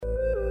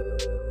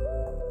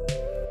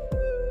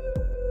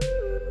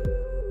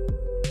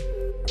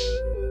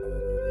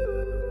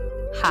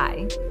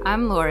Hi,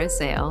 I'm Laura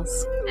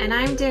Sales. And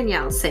I'm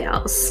Danielle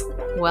Sales.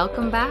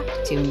 Welcome back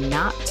to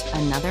Not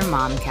Another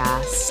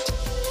Momcast.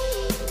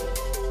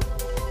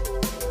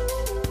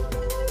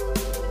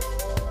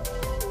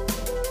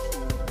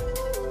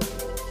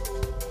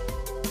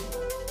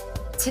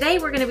 Today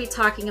we're going to be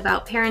talking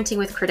about parenting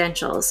with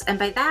credentials, and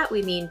by that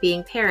we mean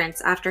being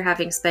parents after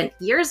having spent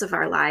years of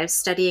our lives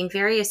studying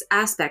various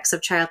aspects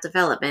of child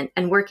development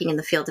and working in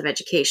the field of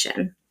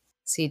education.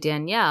 See,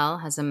 Danielle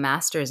has a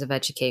master's of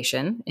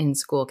education in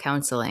school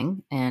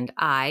counseling, and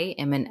I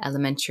am an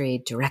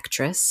elementary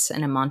directress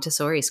in a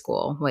Montessori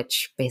school,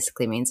 which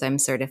basically means I'm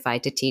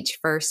certified to teach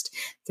first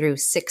through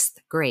sixth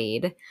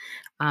grade,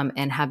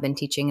 and have been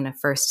teaching in a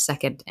first,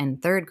 second, and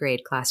third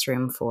grade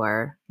classroom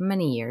for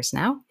many years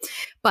now.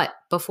 But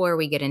before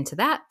we get into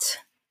that,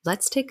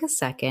 let's take a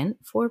second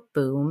for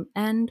boom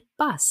and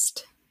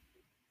bust.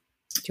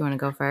 Do you want to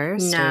go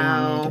first? No, or you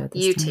want me to do it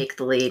this you time? take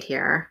the lead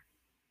here.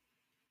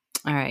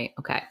 All right.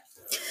 Okay.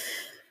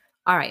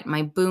 All right.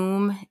 My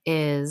boom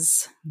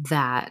is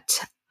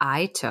that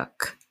I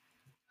took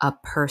a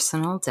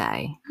personal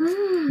day,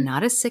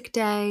 not a sick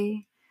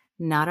day,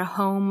 not a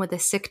home with a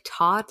sick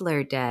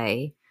toddler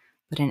day,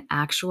 but an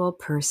actual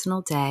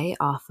personal day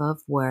off of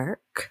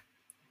work.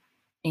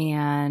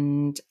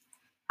 And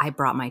I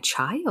brought my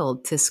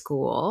child to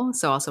school.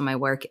 So also my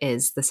work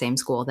is the same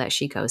school that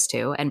she goes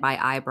to. And by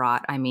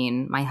I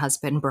mean my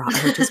husband brought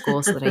her to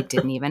school so that I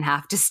didn't even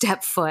have to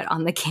step foot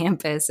on the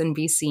campus and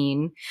be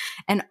seen.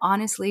 And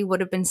honestly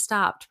would have been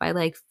stopped by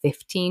like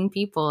 15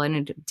 people and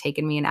it had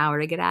taken me an hour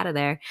to get out of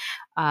there.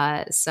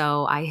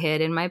 So I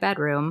hid in my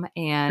bedroom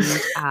and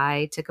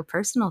I took a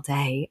personal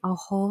day, a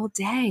whole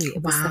day.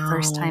 It was the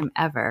first time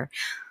ever.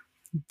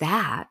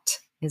 That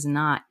is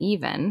not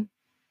even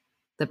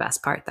the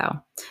best part,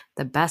 though.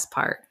 The best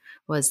part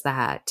was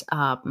that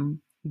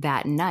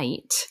that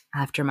night,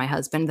 after my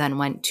husband then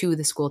went to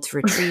the school to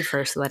retrieve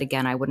her so that,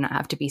 again, I would not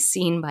have to be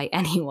seen by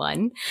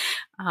anyone,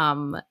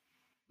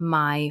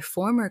 my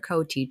former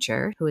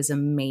co-teacher, who is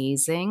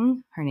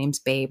amazing, her name's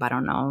Babe. I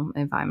don't know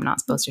if I'm not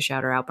supposed to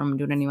shout her out, but I'm going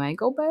to do it anyway.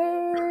 Go,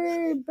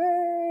 Babe,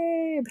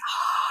 Babe.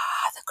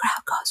 The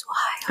crowd goes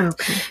wild.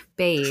 Okay.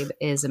 Babe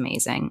is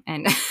amazing.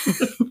 And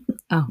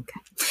okay.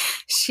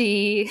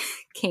 She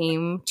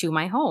came to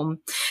my home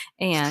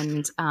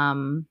and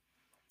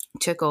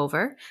took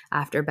over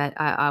after bed.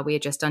 We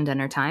had just done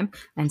dinner time.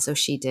 And so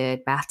she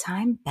did bath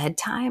time,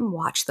 bedtime,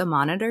 watch the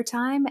monitor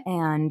time.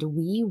 And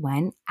we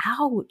went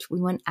out.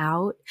 We went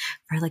out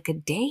for like a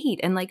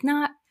date, and like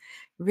not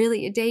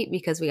really a date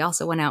because we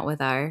also went out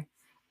with our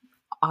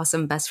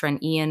awesome best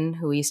friend, Ian,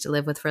 who we used to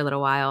live with for a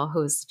little while,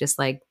 who's just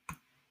like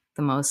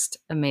the most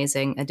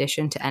amazing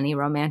addition to any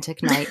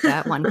romantic night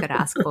that one could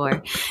ask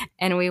for.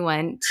 And we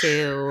went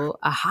to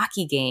a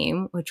hockey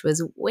game, which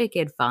was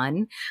wicked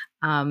fun.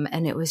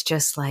 And it was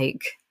just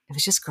like, it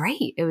was just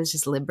great. It was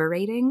just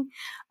liberating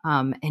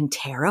and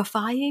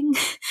terrifying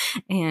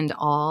and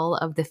all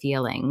of the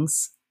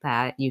feelings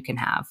that you can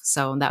have.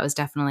 So that was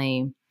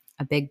definitely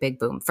a big, big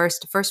boom.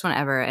 First one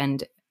ever.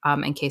 And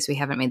in case we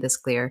haven't made this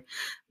clear,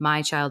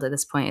 my child at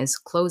this point is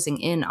closing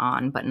in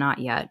on, but not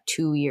yet,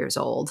 2 years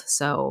old.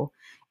 So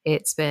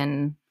it's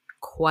been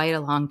quite a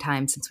long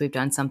time since we've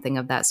done something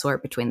of that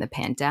sort, between the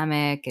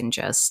pandemic and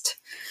just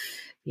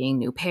being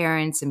new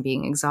parents and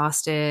being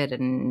exhausted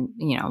and,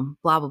 you know,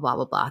 blah, blah, blah,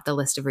 blah, blah. The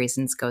list of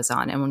reasons goes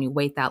on. And when you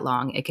wait that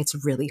long, it gets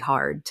really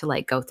hard to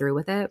like go through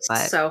with it.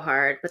 But so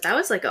hard. But that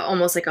was like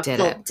almost like a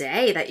full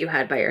day that you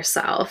had by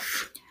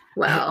yourself.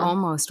 Well, it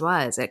almost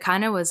was. It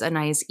kind of was a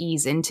nice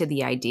ease into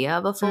the idea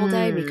of a full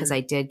day because I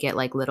did get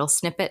like little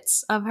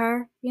snippets of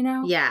her, you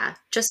know? Yeah,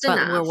 just but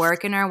enough. We're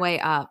working our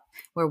way up.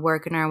 We're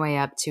working our way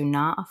up to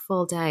not a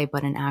full day,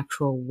 but an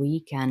actual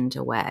weekend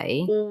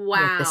away.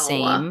 Wow. With the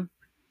same.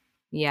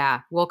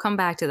 Yeah, we'll come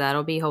back to that.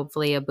 It'll be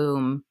hopefully a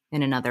boom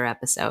in another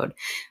episode.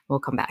 We'll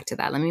come back to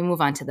that. Let me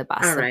move on to the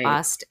bust. All right.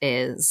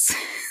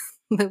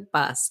 The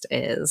bust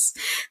is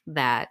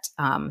that,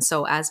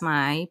 so as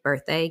my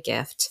birthday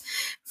gift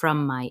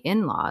from my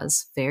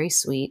in-laws, very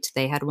sweet,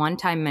 they had one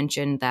time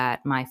mentioned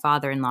that my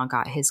father-in-law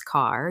got his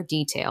car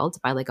detailed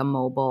by like a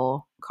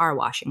mobile car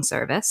washing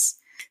service.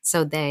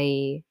 So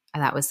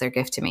that was their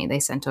gift to me. They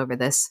sent over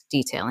this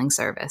detailing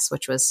service,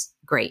 which was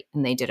great.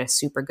 And they did a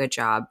super good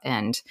job.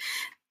 And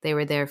they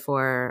were there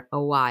for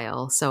a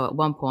while. So at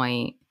one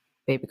point,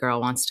 baby girl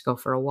wants to go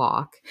for a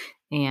walk.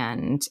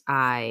 And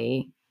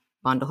I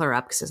bundle her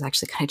up because it's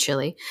actually kind of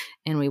chilly.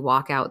 And we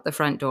walk out the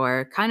front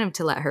door kind of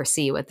to let her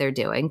see what they're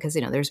doing. Because,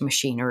 you know, there's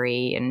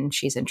machinery and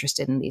she's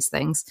interested in these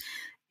things.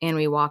 And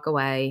we walk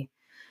away.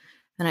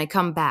 And I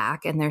come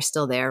back and they're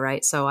still there,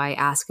 right? So I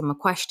ask him a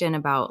question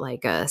about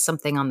like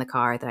something on the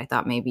car that I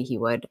thought maybe he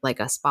would, like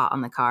a spot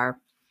on the car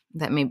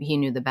that maybe he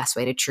knew the best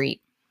way to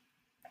treat.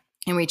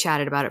 And we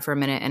chatted about it for a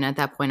minute. And at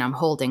that point, I'm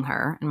holding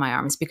her in my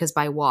arms because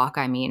by walk,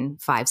 I mean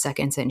 5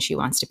 seconds in, she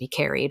wants to be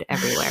carried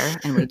everywhere.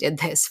 And we did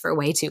this for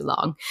way too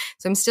long.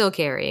 So I'm still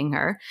carrying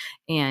her.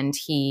 And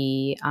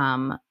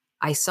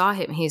I saw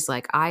him, he's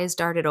like, eyes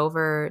darted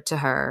over to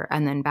her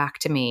and then back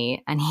to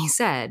me. And he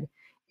said,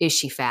 "Is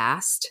she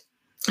fast?"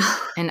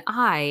 And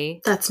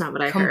I, That's not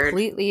what I heard.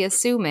 completely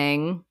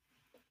assuming,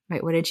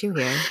 right, what did you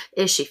hear?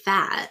 Is she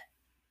fat?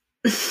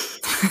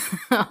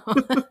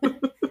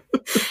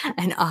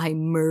 And I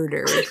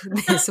murdered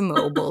this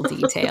mobile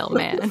detail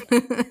man.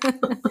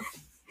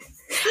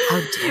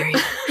 How dare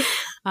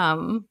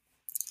you?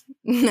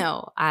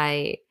 No,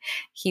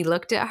 he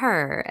looked at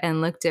her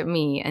and looked at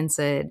me and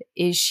said,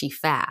 "Is she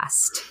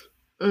fast?"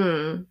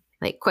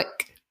 Like,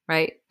 quick,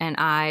 right? And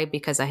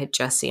because I had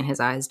just seen his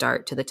eyes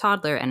dart to the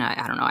toddler, and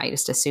I don't know, I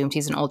just assumed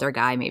he's an older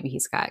guy. Maybe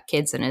he's got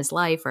kids in his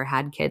life or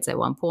had kids at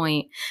one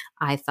point.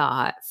 I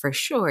thought for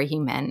sure he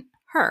meant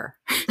her.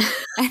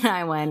 And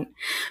I went,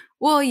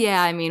 well,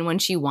 yeah, I mean, when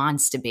she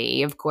wants to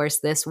be. Of course,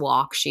 this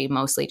walk, she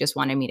mostly just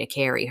wanted me to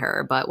carry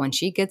her. But when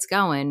she gets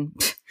going,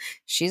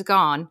 she's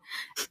gone.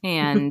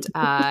 And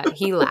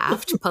he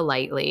laughed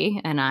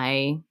politely, and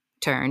I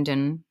turned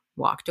and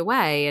walked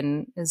away.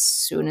 And as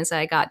soon as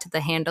I got to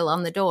the handle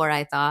on the door,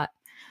 I thought,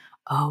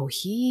 oh,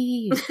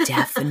 he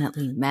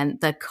definitely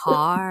meant the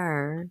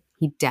car.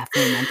 He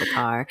definitely meant the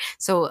car.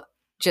 So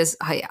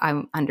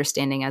I'm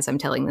understanding as I'm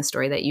telling the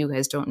story that you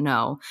guys don't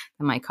know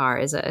that my car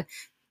is a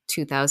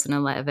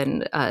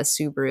 2011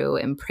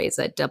 Subaru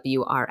Impreza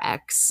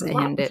WRX,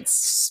 Wow. and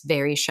it's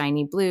very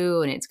shiny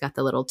blue, and it's got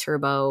the little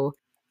turbo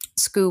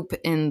scoop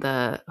in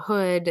the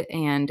hood,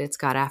 and it's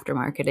got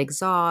aftermarket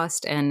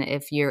exhaust. And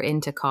if you're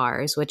into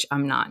cars, which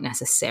I'm not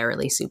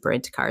necessarily super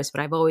into cars, but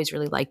I've always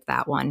really liked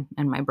that one,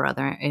 and my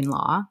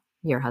brother-in-law,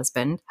 your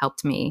husband,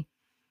 helped me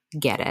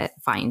get it,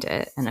 find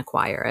it, and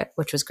acquire it,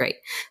 which was great.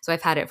 So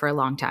I've had it for a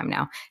long time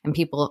now, and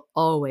people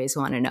always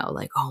want to know,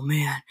 like, oh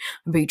man,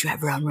 I bet you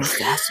drive around real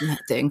fast in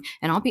that thing.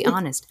 And I'll be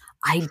honest,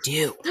 I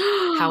do.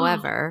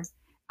 However,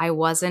 I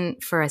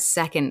wasn't for a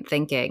second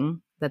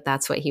thinking that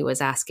that's what he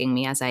was asking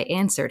me as I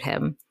answered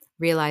him.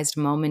 Realized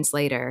moments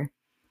later,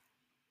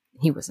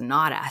 he was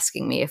not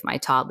asking me if my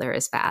toddler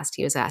is fast.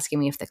 He was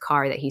asking me if the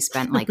car that he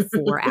spent like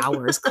 4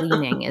 hours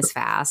cleaning is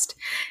fast.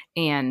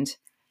 And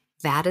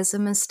that is a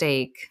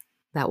mistake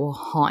that will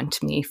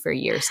haunt me for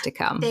years to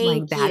come.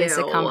 That is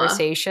a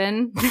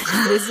conversation.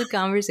 That is a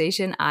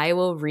conversation I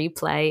will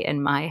replay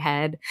in my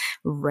head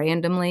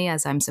randomly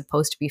as I'm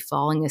supposed to be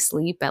falling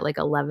asleep at like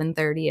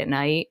 11:30 at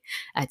night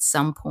at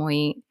some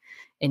point.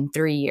 In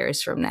 3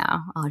 years from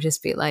now, I'll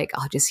just be like,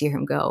 I'll just hear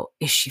him go,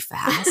 is she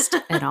fast?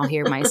 And I'll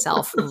hear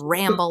myself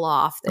ramble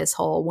off this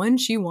whole, when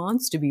she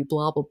wants to be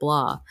blah, blah,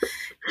 blah.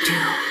 Dude,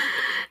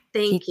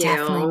 Thank you. He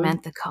definitely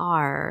meant the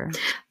car.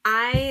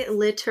 I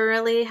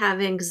literally have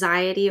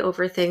anxiety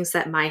over things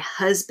that my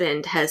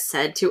husband has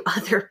said to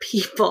other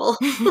people.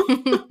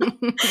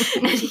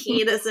 And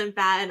he doesn't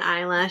bat an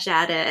eyelash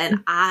at it.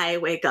 And I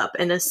wake up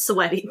in a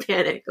sweaty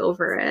panic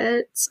over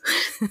it.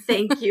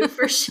 Thank you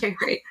for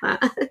sharing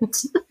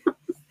that.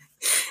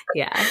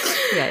 Yeah.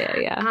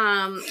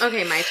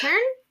 Okay, my turn?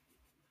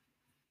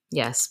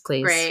 Yes,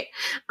 please. Great.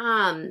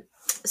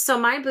 So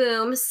my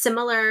boom,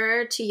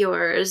 similar to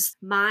yours,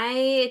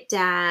 my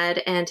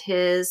dad and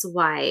his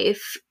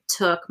wife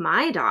took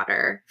my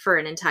daughter for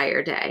an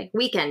entire day,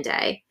 weekend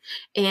day,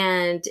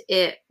 and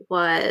it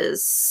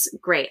was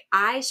great.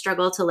 I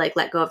struggle to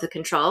let go of the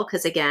control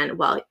because, again,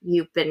 well,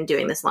 you've been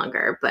doing this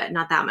longer, but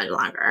not that much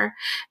longer.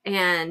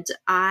 And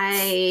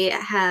I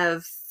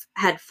have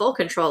had full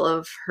control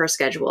of her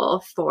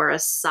schedule for a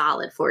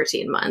solid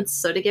 14 months.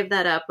 So to give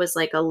that up was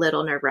like a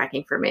little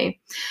nerve-wracking for me.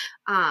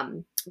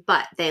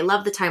 But they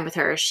love the time with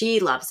her. She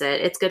loves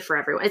it. It's good for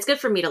everyone. It's good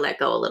for me to let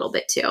go a little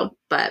bit too.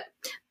 But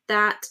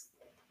that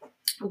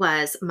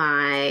was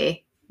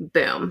my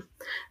boom.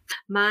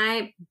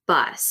 My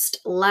bust.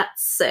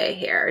 Let's say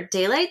here,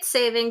 daylight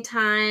saving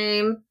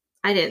time.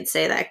 I didn't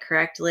say that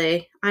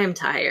correctly. I'm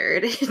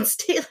tired. It's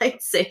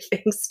daylight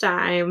savings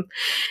time.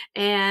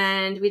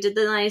 And we did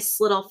the nice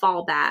little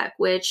fallback,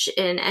 which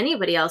in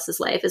anybody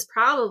else's life is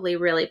probably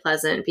really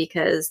pleasant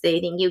because they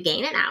think you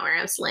gain an hour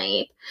of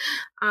sleep.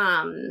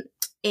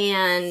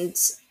 And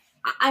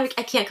I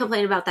can't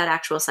complain about that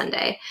actual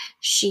Sunday.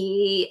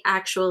 She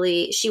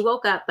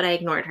woke up, but I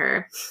ignored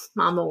her.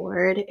 Mom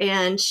award.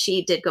 And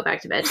she did go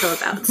back to bed till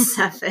about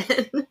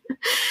 7.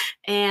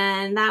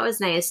 And that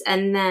was nice.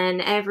 And then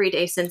every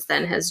day since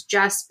then has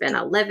just been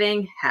a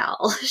living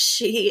hell.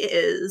 She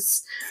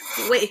is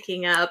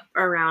waking up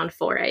around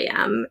 4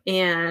 a.m.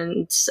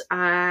 and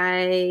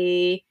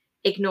I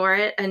ignore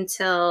it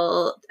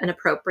until an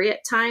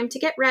appropriate time to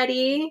get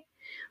ready.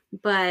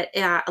 But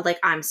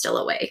I'm still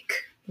awake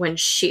when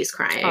she's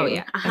crying. Oh,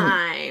 yeah.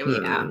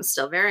 I'm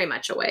still very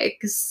much awake.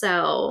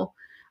 So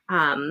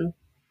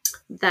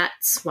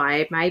that's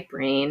why my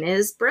brain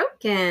is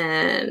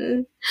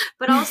broken.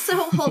 But also,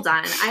 hold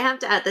on, I have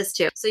to add this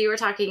too. So you were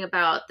talking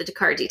about the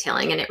car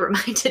detailing, and it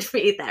reminded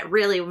me that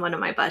really one of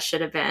my busts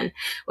should have been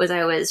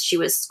she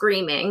was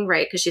screaming,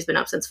 right? Because she's been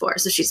up since 4.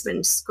 So she's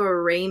been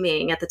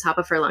screaming at the top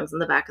of her lungs in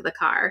the back of the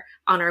car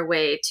on our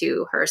way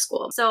to her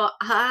school. So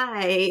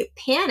I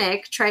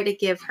tried to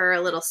give her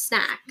a little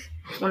snack,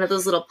 one of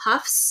those little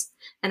puffs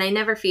and I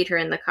never feed her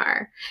in the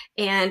car.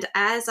 And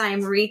as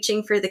I'm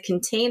reaching for the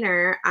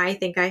container, I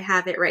think I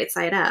have it right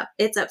side up.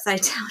 It's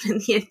upside down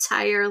and the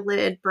entire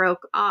lid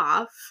broke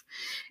off.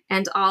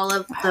 And all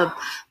of the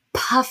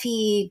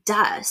puffy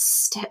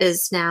dust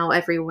is now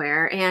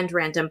everywhere and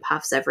random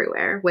puffs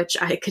everywhere, which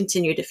I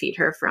continue to feed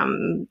her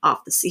from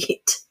off the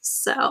seat.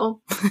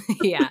 So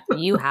Yeah,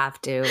 you have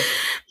to.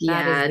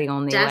 That is the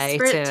only way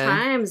to. Desperate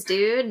times,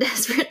 dude.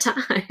 Desperate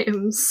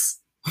times.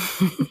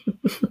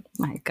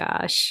 My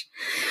gosh.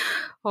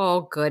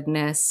 Oh,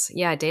 goodness.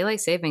 Yeah,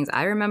 daylight savings.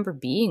 I remember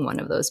being one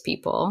of those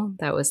people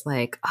that was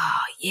like, oh,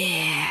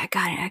 yeah, I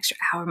got an extra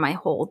hour my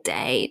whole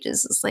day.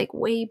 Just is like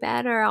way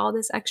better, all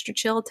this extra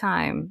chill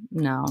time.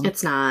 No.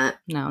 It's not.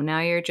 No, now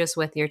you're just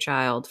with your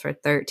child for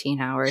 13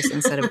 hours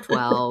instead of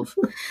 12.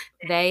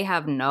 They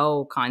have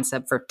no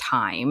concept for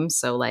time.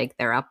 So, like,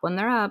 they're up when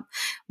they're up.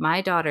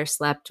 My daughter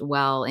slept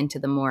well into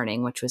the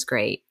morning, which was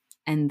great.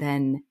 And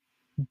then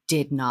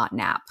did not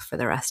nap for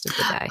the rest of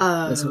the day.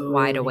 Was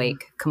wide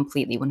awake,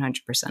 completely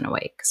 100%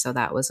 awake. So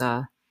that was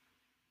a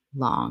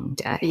long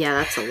day. Yeah,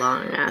 that's a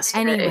long ass day.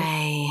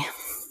 Anyway,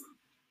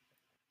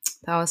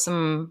 that was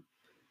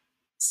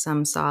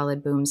some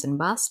solid booms and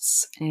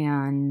busts.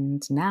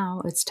 And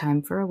now it's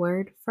time for a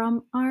word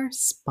from our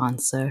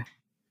sponsor.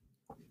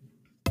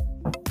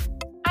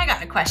 I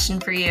got a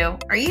question for you.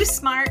 Are you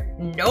smart?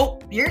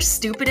 Nope, you're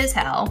stupid as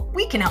hell.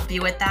 We can help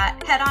you with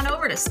that. Head on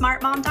over to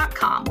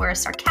smartmom.com, where a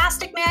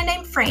sarcastic man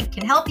named Frank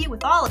can help you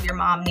with all of your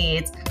mom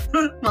needs.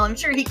 Well, I'm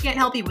sure he can't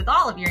help you with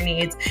all of your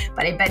needs,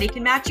 but I bet he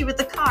can match you with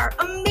a car.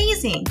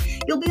 Amazing!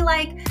 You'll be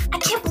like, I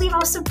can't believe I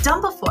was so dumb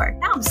before.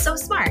 Now I'm so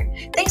smart.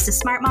 Thanks to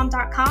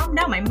smartmom.com,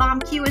 now my mom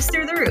Q is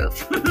through the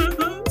roof.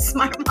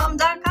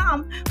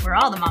 Smartmom.com, where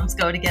all the moms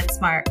go to get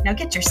smart. Now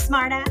get your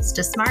smart ass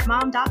to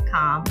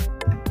smartmom.com.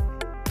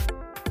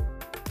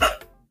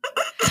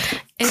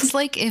 It's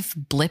like if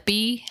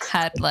Blippi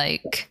had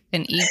like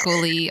an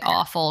equally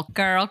awful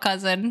girl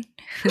cousin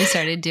who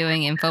started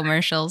doing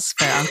infomercials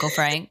for Uncle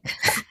Frank.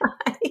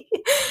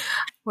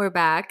 We're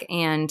back,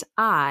 and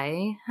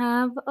I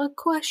have a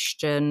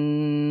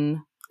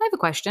question.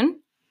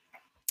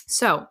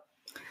 So,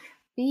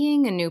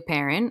 being a new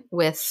parent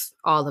with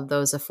all of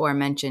those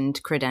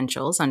aforementioned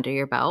credentials under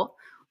your belt,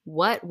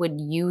 what would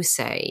you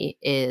say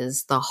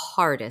is the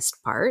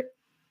hardest part?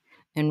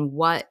 And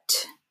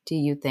what do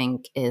you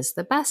think is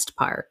the best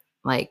part?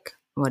 Like,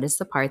 what is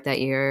the part that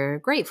you're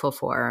grateful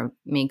for?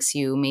 Makes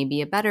you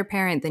maybe a better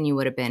parent than you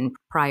would have been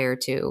prior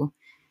to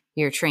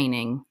your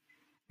training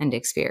and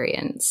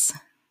experience?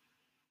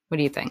 What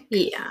do you think?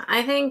 Yeah,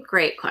 I think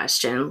great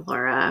question,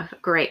 Laura.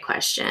 Great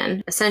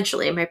question.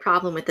 Essentially, my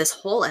problem with this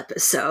whole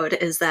episode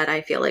is that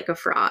I feel like a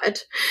fraud.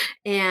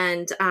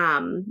 And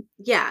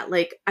yeah,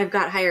 like I've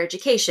got higher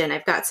education,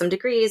 I've got some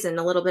degrees and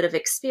a little bit of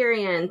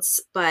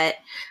experience, but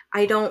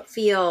I don't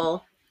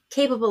feel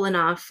capable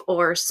enough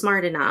or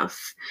smart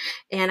enough.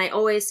 And I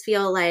always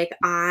feel like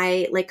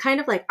I'm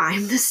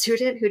the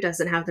student who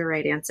doesn't have the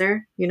right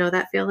answer. You know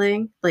that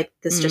feeling? Like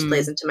this just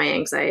plays into my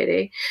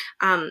anxiety,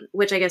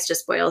 which I guess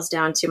just boils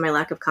down to my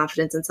lack of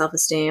confidence and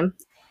self-esteem.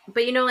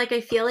 But, you know, like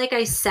I feel like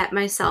I set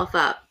myself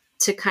up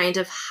to kind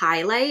of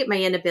highlight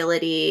my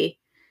inability,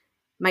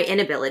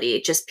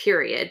 just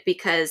period,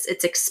 because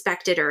it's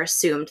expected or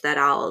assumed that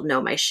I'll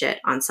know my shit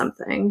on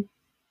something.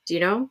 Do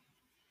you know?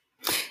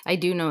 I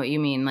do know what you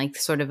mean, like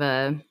sort of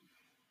a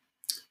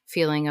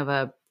feeling of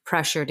a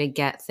pressure to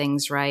get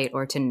things right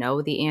or to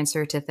know the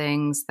answer to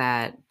things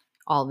that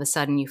all of a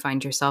sudden you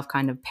find yourself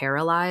kind of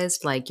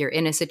paralyzed. Like you're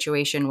in a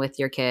situation with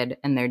your kid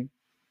and they're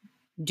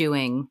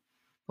doing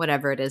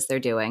whatever it is they're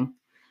doing.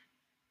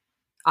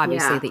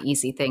 Obviously, the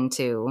easy thing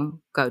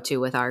to go to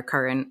with our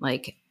current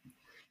like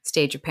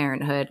stage of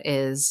parenthood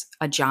is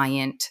a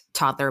giant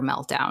toddler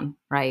meltdown,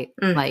 right?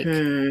 Mm-hmm.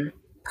 Like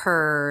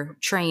per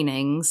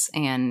trainings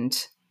and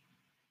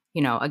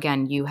you know,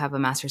 again, you have a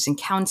master's in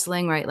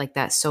counseling, right? Like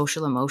that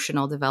social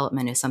emotional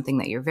development is something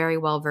that you're very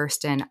well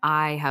versed in.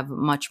 I have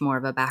much more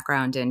of a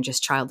background in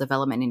just child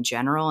development in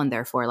general, and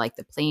therefore like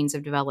the planes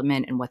of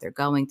development and what they're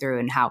going through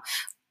and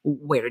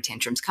where do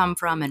tantrums come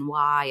from and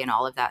why and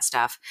all of that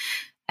stuff.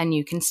 And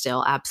you can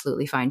still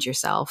absolutely find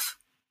yourself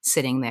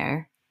sitting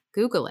there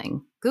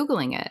Googling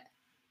it.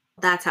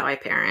 That's how I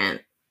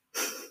parent,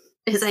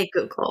 is I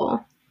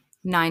Google.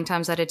 9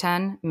 times out of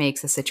 10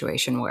 makes the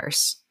situation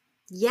worse.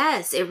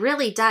 Yes, it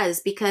really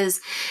does,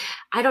 because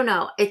I don't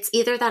know. It's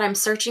either that I'm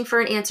searching for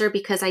an answer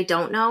because I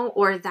don't know,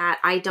 or that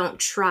I don't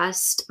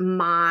trust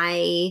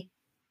my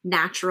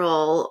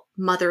natural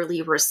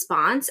motherly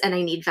response and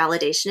I need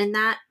validation in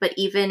that. But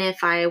even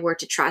if I were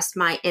to trust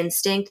my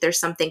instinct, there's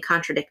something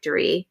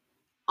contradictory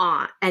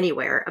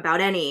anywhere about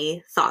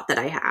any thought that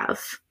I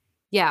have.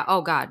 Yeah.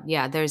 Oh God.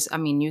 Yeah.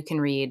 You can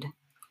read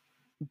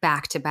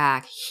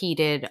back-to-back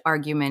heated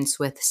arguments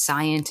with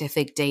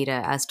scientific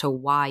data as to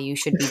why you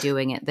should be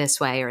doing it this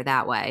way or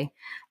that way.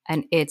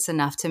 And it's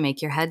enough to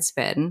make your head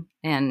spin.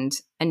 And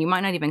you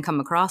might not even come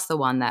across the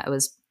one that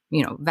was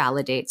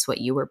validates what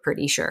you were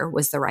pretty sure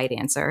was the right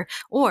answer.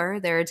 Or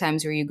there are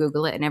times where you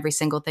Google it and every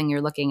single thing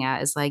you're looking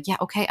at is like, yeah,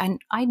 okay,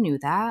 I knew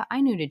that.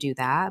 I knew to do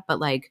that. But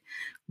like,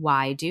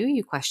 why do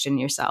you question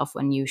yourself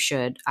when you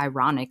should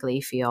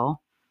ironically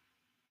feel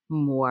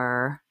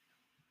more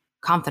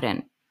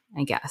confident,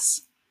 I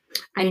guess?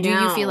 And do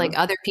you feel like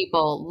other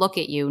people look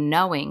at you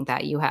knowing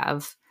that you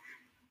have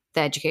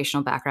the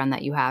educational background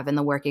that you have and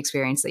the work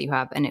experience that you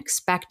have and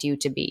expect you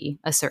to be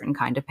a certain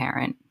kind of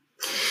parent?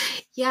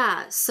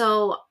 Yeah.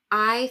 So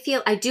I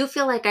do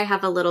feel like I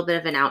have a little bit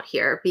of an out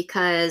here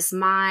because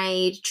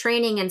my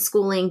training and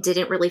schooling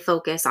didn't really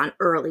focus on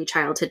early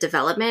childhood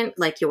development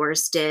like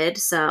yours did.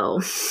 So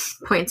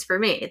points for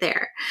me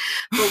there.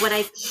 But what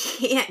I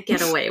can't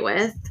get away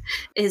with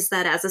is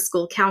that as a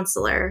school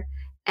counselor,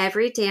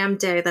 every damn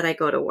day that I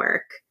go to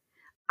work,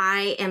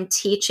 I am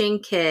teaching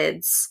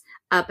kids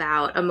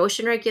about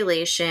emotion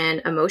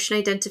regulation, emotion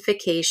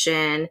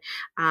identification,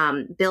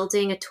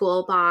 building a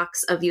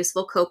toolbox of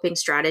useful coping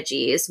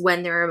strategies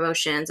when their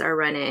emotions are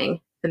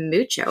running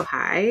mucho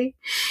high.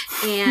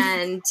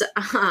 And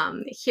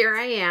here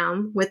I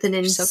am with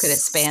an so good at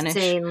Spanish.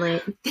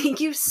 Thank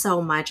you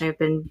so much. I've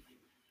been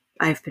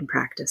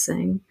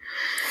practicing.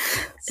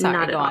 Sorry,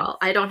 not at all.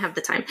 I don't have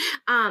the time.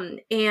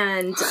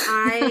 And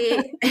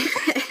I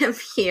am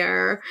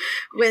here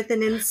with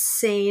an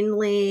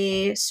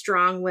insanely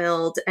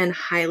strong-willed and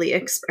highly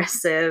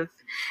expressive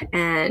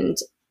and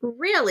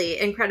really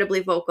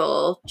incredibly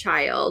vocal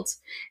child.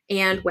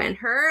 And when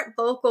her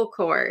vocal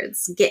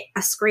cords get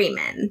a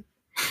screaming,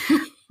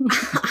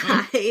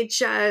 I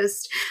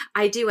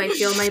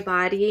feel my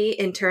body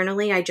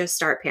internally. I just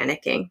start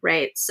panicking,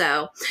 right?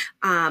 So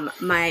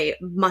my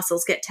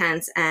muscles get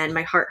tense and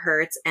my heart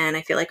hurts and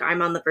I feel like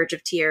I'm on the verge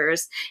of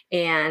tears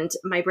and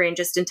my brain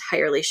just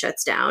entirely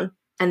shuts down.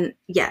 And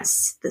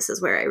yes, this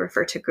is where I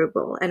refer to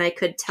Google. And I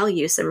could tell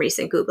you some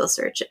recent Google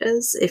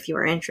searches if you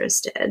are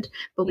interested.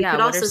 But we could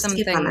also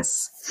skip on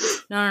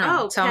this.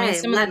 No. Tell me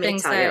some of the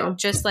things that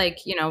just like,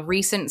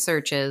 recent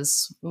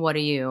searches.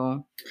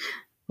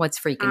 What's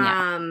freaking you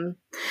out?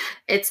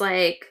 It's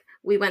like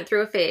we went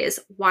through a phase.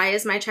 Why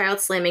is my child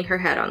slamming her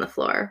head on the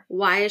floor?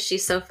 Why is she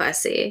so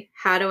fussy?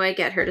 How do I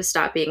get her to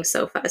stop being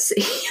so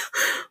fussy?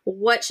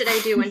 What should I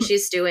do when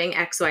she's doing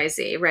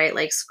XYZ, right?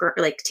 Like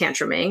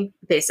tantruming,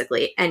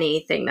 basically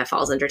anything that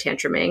falls under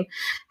tantruming.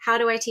 How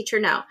do I teach her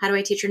no? How do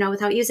I teach her no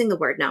without using the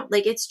word no?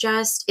 Like it's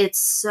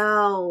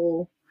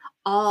so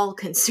all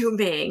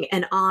consuming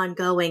and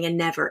ongoing and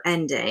never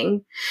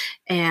ending.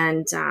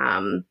 And,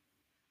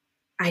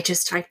 I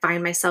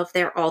find myself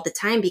there all the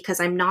time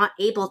because I'm not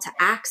able to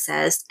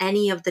access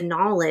any of the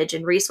knowledge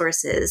and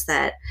resources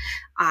that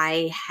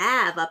I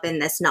have up in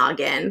this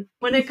noggin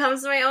when it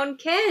comes to my own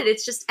kid.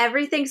 It's just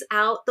everything's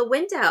out the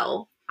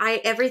window.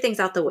 Everything's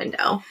out the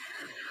window.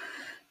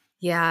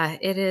 Yeah,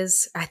 it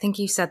is. I think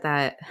you said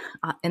that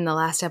in the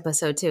last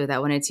episode too,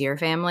 that when it's your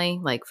family,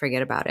 like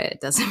forget about it.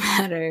 It doesn't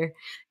matter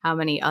how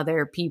many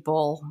other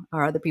people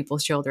or other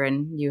people's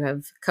children you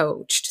have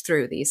coached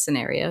through these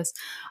scenarios.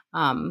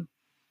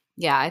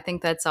 Yeah, I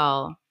think that's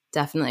all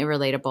definitely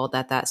relatable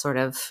that sort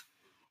of,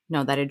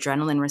 that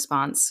adrenaline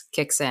response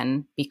kicks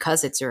in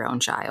because it's your own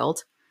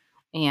child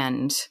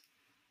and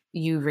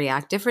you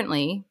react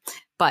differently.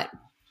 But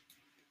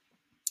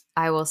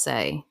I will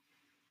say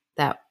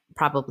that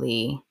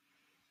probably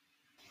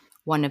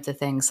one of the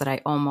things that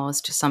I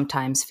almost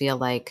sometimes feel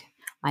like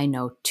I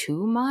know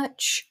too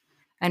much.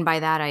 And by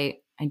that,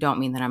 I don't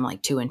mean that I'm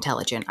like too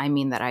intelligent. I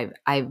mean that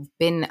I've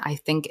been, I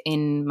think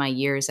in my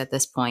years at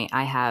this point,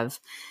 I have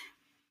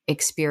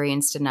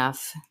experienced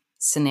enough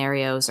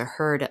scenarios or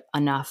heard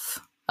enough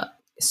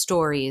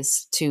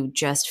stories to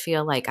just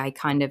feel like I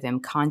kind of am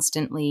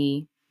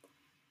constantly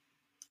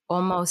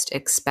almost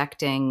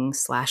expecting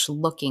 /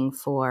 looking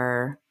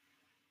for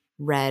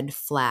red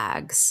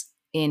flags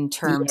in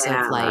terms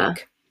of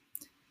like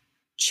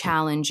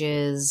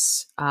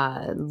challenges,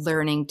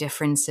 learning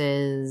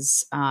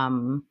differences,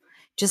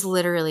 just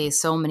literally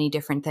so many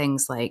different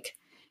things. Like,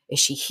 is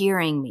she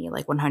hearing me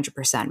like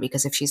 100%?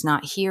 Because if she's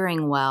not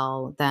hearing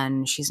well,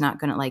 then she's not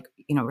going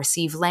to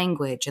receive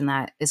language and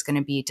that is going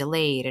to be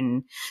delayed.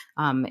 And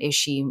is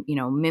she,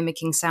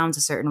 mimicking sounds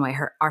a certain way?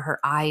 Are her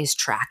eyes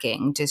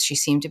tracking? Does she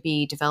seem to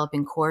be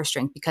developing core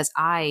strength? Because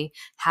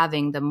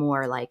having the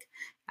more like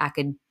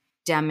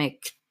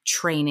academic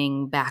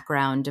training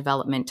background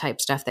development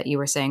type stuff that you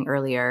were saying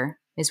earlier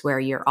is where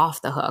you're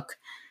off the hook.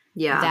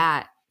 Yeah.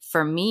 That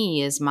for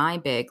me is my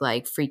big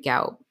like freak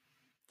out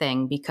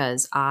thing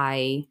because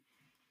I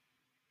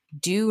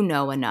do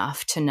know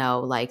enough to know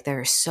like there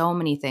are so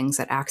many things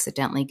that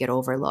accidentally get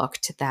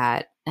overlooked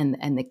that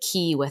and the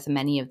key with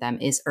many of them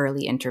is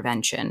early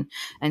intervention.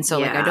 And so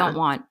like I don't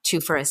want to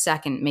for a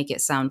second make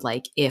it sound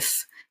like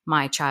if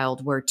my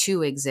child were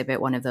to exhibit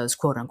one of those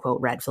quote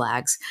unquote red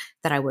flags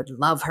that I would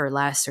love her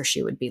less or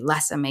she would be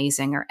less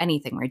amazing or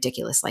anything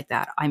ridiculous like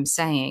that. I'm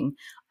saying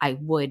I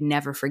would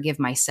never forgive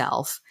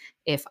myself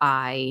if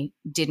I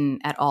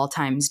didn't at all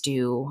times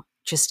do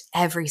just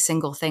every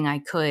single thing I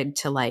could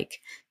to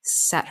like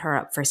set her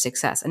up for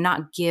success and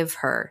not give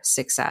her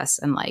success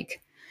and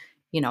like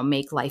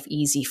make life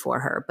easy for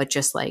her. But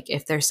just like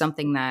if there's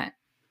something that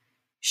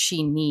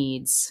she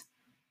needs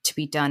to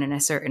be done in a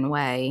certain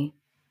way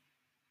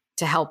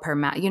to help her,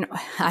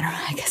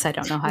 I guess I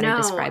don't know how to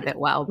describe it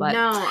well, but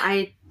no,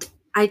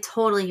 I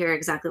totally hear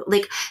exactly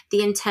like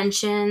the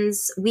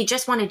intentions. We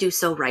just want to do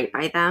so right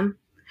by them.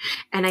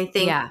 And I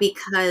think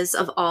because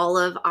of all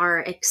of our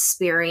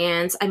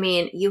experience, I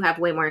mean, you have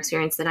way more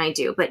experience than I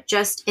do, but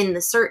just in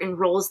the certain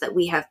roles that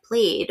we have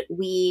played,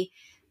 we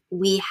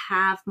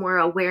have more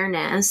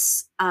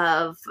awareness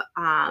of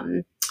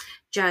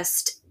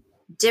just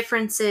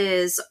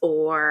differences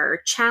or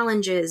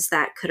challenges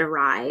that could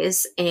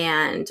arise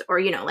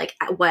or, like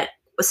what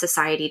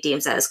society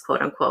deems as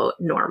quote unquote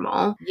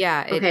normal.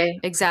 Yeah. Okay.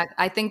 Exactly.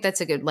 I think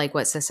that's a good, like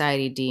what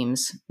society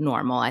deems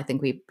normal. I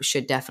think we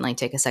should definitely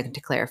take a second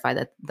to clarify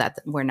that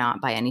we're not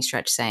by any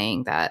stretch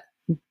saying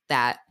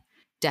that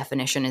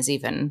definition is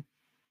even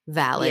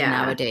valid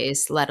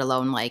nowadays, let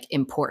alone like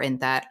important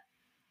that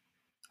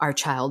our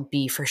child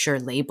be for sure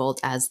labeled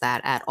as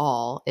that at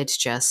all. It's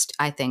just,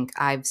 I think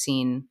I've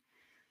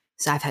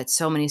had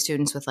so many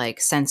students with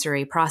like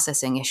sensory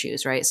processing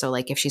issues, right? So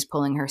like if she's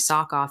pulling her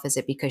sock off, is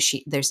it because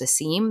there's a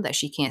seam that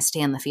she can't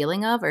stand the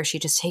feeling of, or is she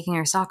just taking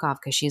her sock off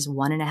because she's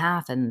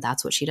 1.5 and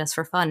that's what she does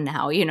for fun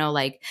now?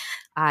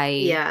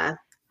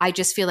 I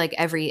just feel like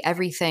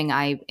everything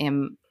I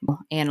am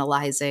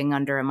analyzing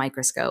under a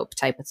microscope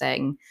type of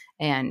thing,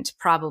 and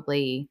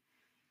probably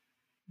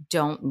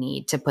don't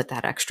need to put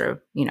that extra,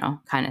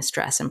 kind of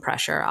stress and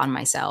pressure on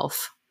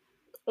myself.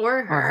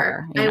 Or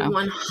her. I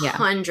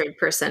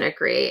 100%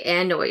 agree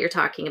and know what you're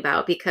talking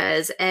about,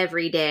 because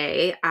every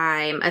day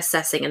I'm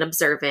assessing and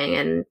observing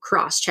and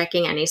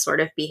cross-checking any sort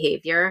of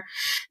behavior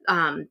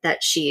that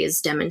she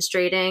is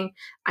demonstrating.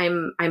 I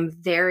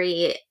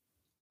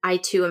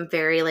too am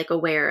very like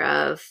aware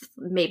of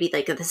maybe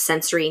like the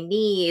sensory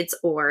needs,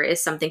 or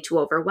is something too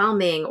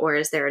overwhelming, or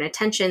is there an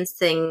attention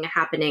thing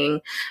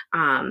happening?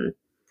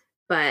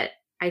 But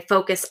I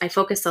focus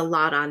a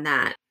lot on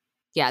that.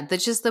 Yeah,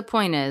 the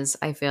point is,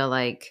 I feel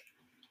like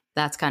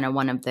that's kind of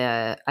one of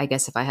the, I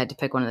guess if I had to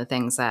pick one of the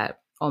things that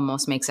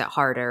almost makes it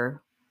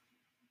harder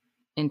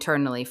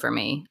internally for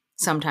me,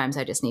 sometimes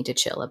I just need to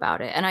chill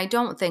about it. And I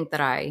don't think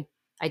that I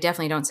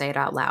definitely don't say it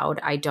out loud.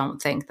 I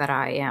don't think that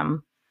I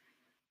am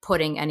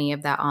putting any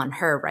of that on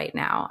her right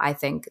now. I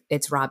think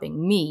it's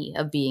robbing me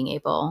of being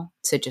able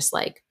to just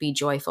like be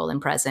joyful and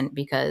present,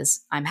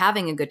 because I'm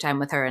having a good time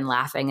with her and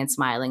laughing and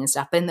smiling and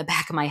stuff. But in the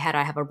back of my head,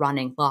 I have a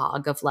running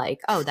log of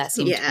like, oh, that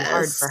seemed to be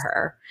hard for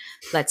her.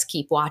 Let's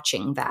keep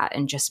watching that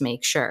and just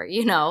make sure,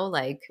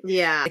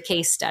 the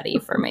case study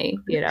for me,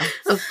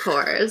 Of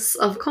course.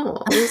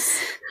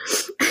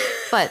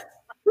 But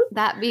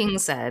that being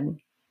said,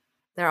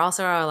 there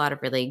also are a lot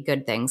of really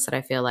good things that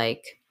I feel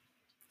like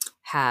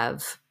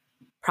have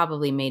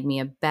probably made me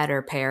a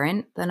better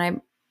parent than I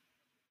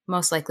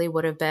most likely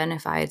would have been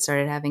if I had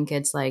started having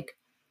kids like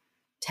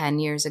 10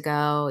 years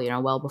ago,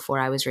 well before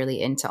I was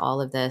really into all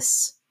of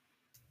this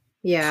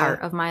part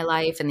of my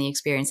life and the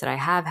experience that I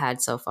have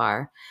had so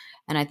far.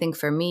 And I think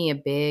for me, a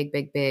big,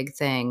 big, big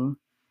thing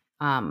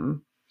that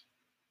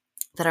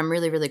I'm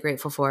really, really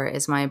grateful for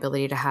is my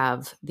ability to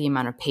have the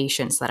amount of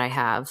patience that I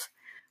have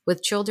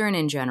with children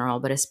in general,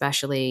 but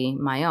especially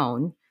my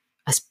own.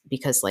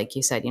 Because like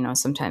you said,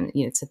 sometimes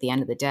it's at the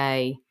end of the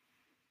day,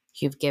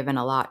 you've given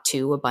a lot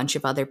to a bunch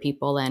of other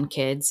people and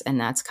kids, and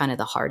that's kind of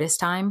the hardest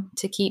time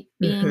to keep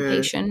being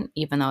patient,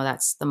 even though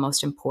that's the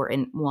most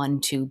important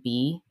one to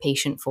be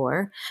patient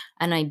for.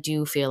 And I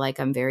do feel like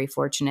I'm very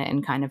fortunate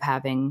in kind of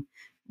having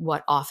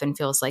what often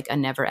feels like a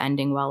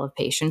never-ending well of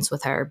patience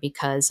with her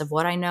because of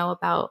what I know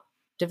about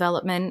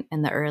development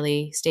and the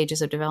early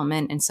stages of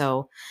development. And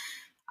so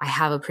I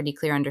have a pretty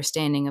clear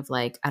understanding of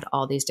like at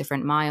all these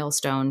different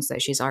milestones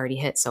that she's already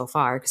hit so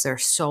far, because there are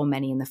so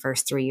many in the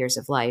first 3 years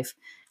of life,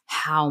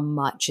 how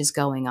much is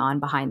going on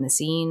behind the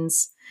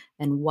scenes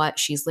and what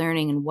she's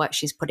learning and what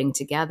she's putting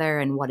together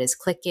and what is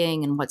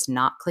clicking and what's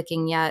not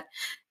clicking yet,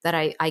 that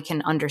I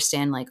can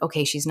understand like,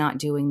 okay, she's not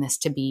doing this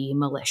to be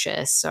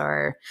malicious,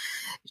 or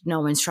no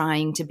one's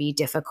trying to be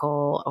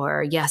difficult,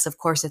 or yes, of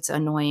course it's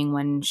annoying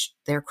when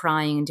they're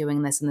crying and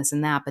doing this and this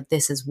and that, but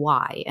this is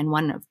why.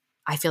 And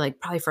I feel like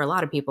probably for a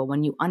lot of people,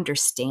 when you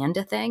understand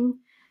a thing,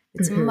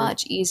 it's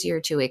much easier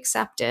to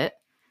accept it.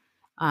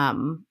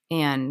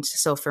 And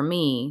so for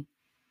me,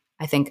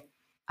 I think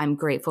I'm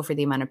grateful for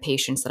the amount of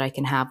patience that I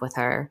can have with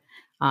her.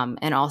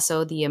 And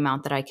also the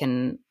amount that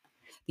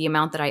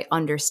I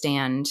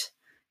understand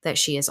that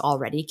she is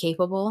already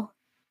capable,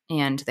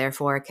 and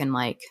therefore can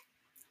like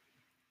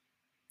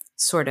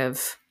sort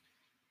of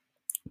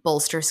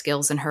bolster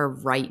skills in her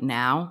right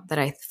now that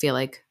I feel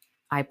like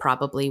I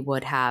probably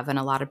would have. And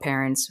a lot of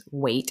parents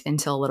wait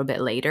until a little bit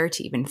later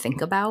to even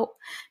think about,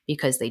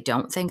 because they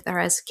don't think they're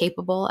as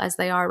capable as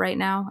they are right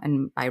now.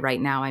 And by right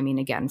now, I mean,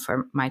 again,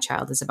 for my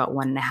child is about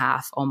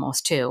 1.5,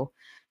 almost 2.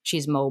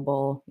 She's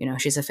mobile,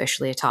 she's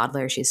officially a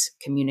toddler. She's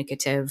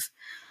communicative.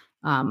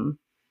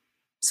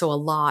 So a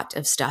lot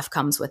of stuff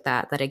comes with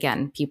that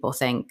again, people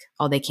think,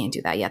 oh, they can't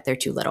do that yet. They're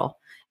too little.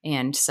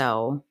 And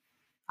so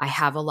I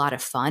have a lot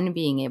of fun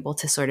being able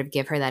to sort of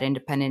give her that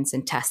independence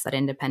and test that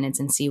independence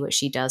and see what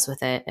she does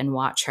with it and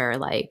watch her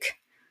like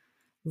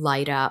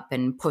light up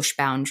and push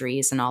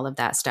boundaries and all of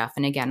that stuff.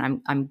 And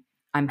again,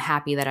 I'm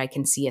happy that I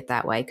can see it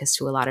that way, because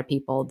to a lot of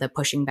people, the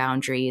pushing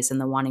boundaries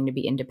and the wanting to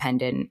be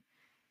independent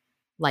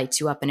lights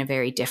you up in a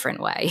very different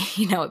way.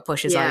 You know, it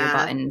pushes all your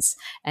buttons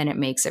and it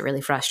makes it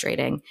really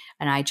frustrating.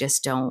 And I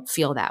just don't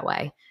feel that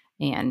way.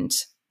 And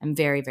I'm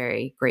very,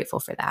 very grateful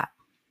for that.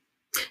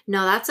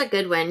 No, that's a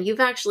good one. You've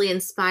actually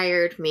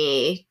inspired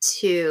me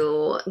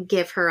to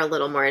give her a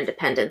little more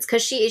independence,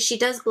 because she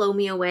does blow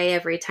me away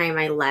every time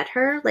I let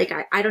her. Like,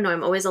 I don't know,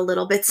 I'm always a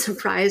little bit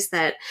surprised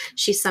that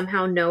she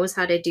somehow knows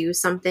how to do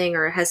something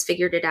or has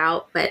figured it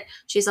out. But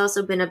she's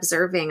also been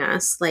observing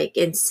us like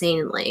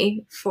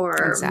insanely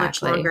for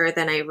much longer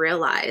than I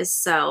realized.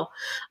 So,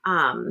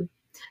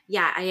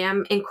 yeah, I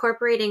am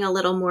incorporating a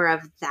little more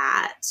of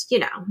that, you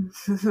know,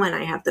 when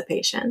I have the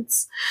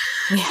patience.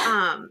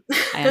 Yeah,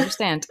 I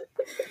understand.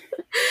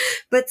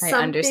 But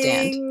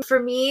for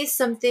me,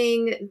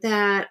 something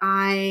that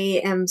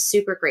I am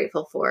super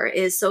grateful for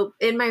is, so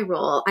in my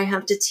role, I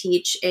have to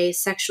teach a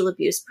sexual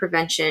abuse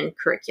prevention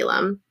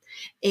curriculum.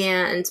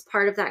 And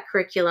part of that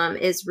curriculum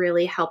is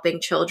really helping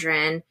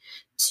children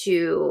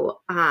to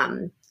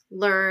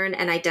learn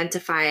and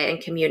identify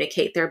and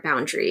communicate their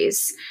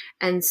boundaries.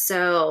 And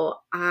so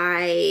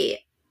I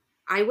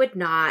would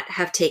not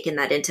have taken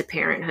that into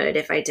parenthood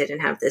if I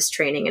didn't have this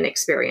training and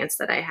experience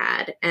that I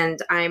had.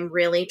 And I'm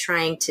really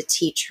trying to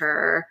teach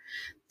her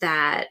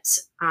that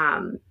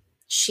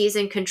she's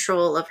in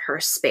control of her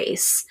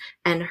space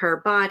and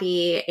her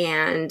body,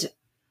 and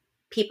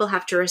people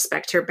have to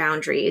respect her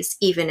boundaries,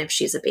 even if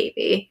she's a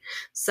baby.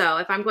 So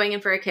if I'm going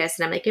in for a kiss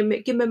and I'm like,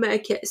 give Mama a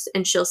kiss,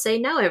 and she'll say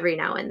no every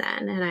now and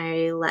then, and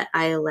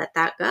I let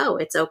that go.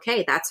 It's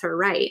okay. That's her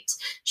right.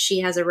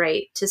 She has a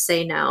right to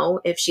say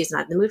no if she's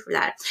not in the mood for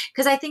that.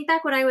 Because I think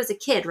back when I was a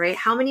kid, right?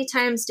 How many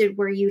times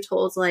were you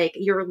told like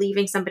you're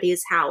leaving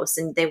somebody's house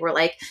and they were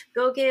like,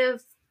 go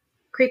give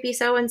creepy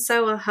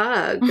so-and-so a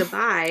hug,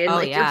 goodbye.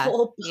 And your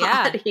whole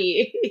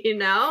body, you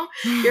know,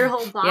 your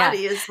whole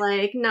body is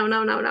like, no.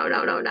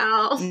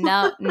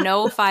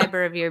 No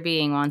fiber of your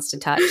being wants to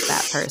touch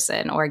that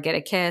person or get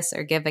a kiss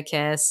or give a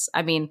kiss.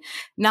 I mean,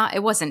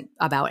 it wasn't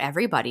about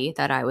everybody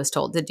that I was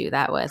told to do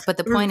that with, but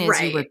the point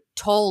is you were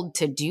told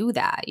to do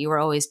that. You were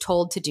always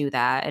told to do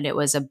that. And it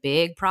was a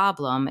big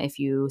problem if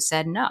you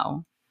said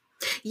no.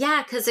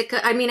 Yeah, because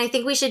I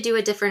think we should do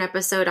a different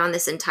episode on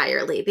this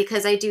entirely,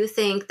 because I do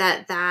think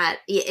that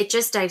it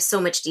just dives so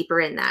much deeper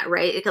in that,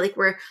 right? I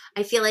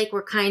feel like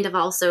we're kind of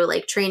also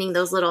like training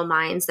those little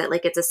minds that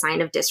like it's a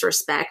sign of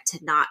disrespect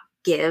to not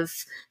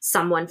give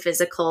someone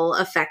physical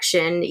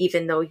affection,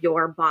 even though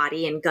your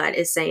body and gut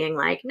is saying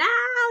like, no,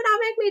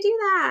 don't make me do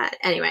that.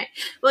 Anyway,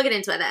 we'll get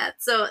into that.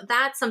 So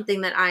that's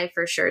something that I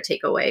for sure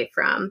take away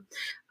from.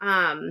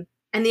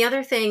 And the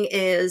other thing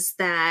is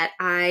that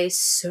I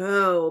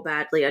so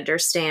badly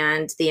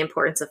understand the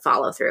importance of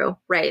follow through,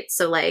 right?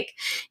 So like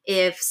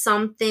if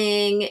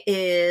the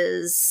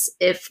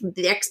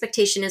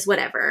expectation is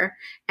whatever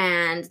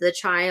and the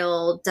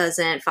child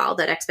doesn't follow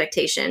that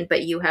expectation,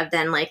 but you have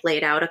then like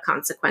laid out a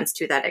consequence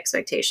to that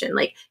expectation,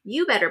 like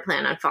you better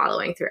plan on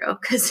following through,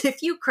 because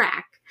if you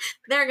crack,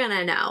 they're going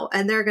to know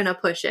and they're going to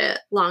push it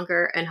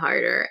longer and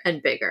harder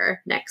and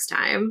bigger next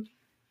time.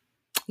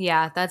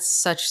 Yeah, that's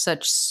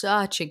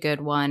such a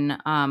good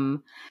one.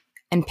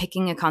 And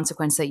picking a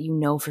consequence that you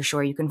know for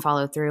sure you can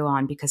follow through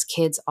on, because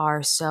kids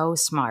are so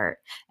smart.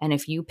 And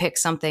if you pick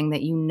something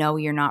that you know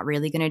you're not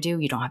really going to do,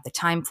 you don't have the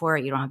time for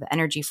it, you don't have the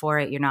energy for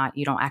it, you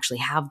don't actually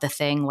have the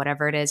thing,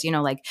 whatever it is, you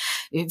know, like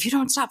if you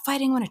don't stop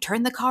fighting, I'm going to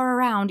turn the car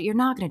around, you're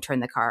not going to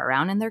turn the car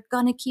around, and they're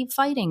going to keep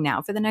fighting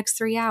now for the next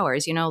 3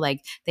 hours, you know,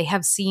 like they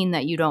have seen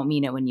that you don't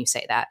mean it when you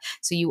say that.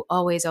 So you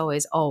always,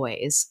 always,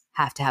 always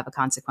have to have a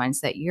consequence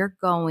that you're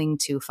going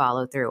to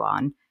follow through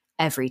on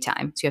every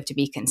time. So you have to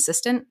be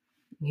consistent.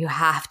 You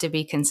have to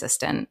be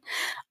consistent,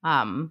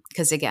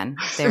 because again,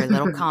 they're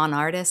little con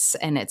artists,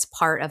 and it's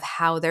part of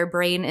how their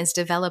brain is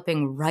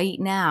developing right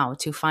now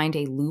to find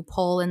a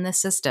loophole in the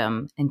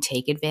system and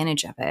take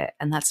advantage of it.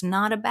 And that's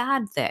not a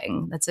bad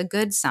thing. That's a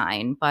good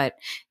sign, but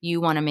you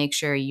want to make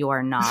sure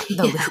you're not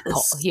the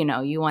loophole. You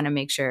know, you want to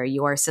make sure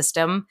your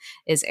system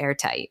is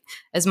airtight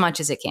as much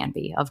as it can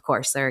be. Of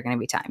course, there are going to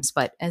be times,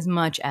 but as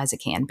much as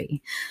it can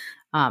be.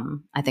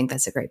 I think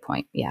that's a great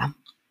point. Yeah.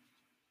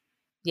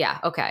 Yeah.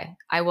 Okay.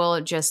 I will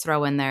just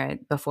throw in there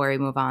before we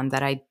move on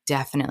that I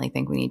definitely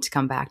think we need to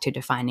come back to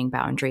defining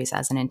boundaries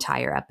as an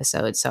entire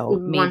episode. So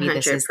maybe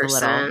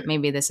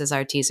 100%. This is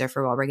our teaser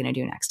for what we're going to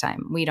do next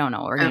time. We don't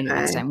know what we're going to do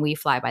next time. We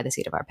fly by the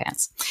seat of our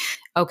pants.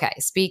 Okay.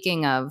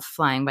 Speaking of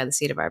flying by the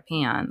seat of our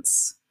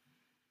pants,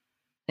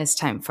 it's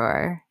time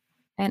for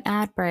an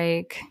ad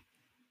break.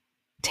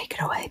 Take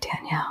it away,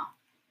 Danielle.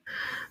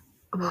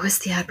 What was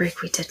the ad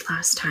break we did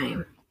last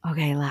time?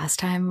 Okay, last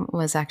time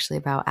was actually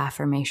about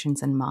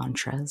affirmations and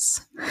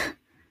mantras.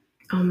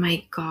 Oh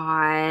my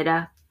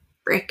God.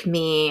 Frick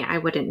me. I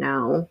wouldn't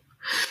know.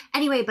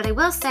 Anyway, but I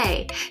will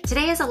say,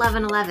 today is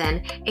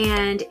 11/11,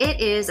 and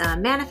it is a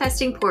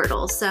manifesting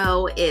portal.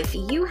 So if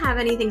you have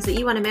any things that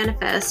you want to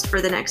manifest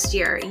for the next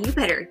year, you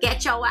better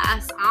get your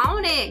ass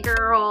on it,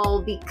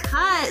 girl,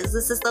 because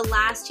this is the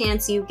last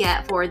chance you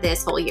get for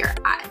this whole year.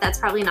 That's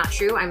probably not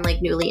true. I'm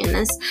like newly in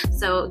this.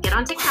 So get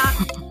on TikTok.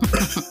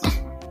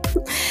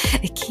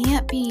 It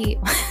can't be.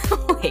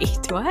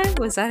 Wait, what?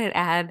 Was that an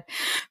ad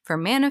for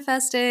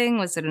manifesting?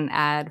 Was it an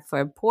ad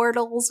for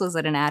portals? Was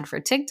it an ad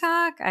for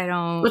TikTok? I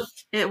don't.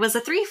 It was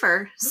a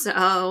threefer,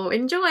 so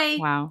enjoy.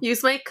 Wow.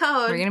 Use my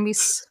code. We're gonna be.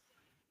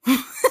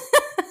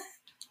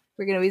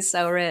 We're gonna be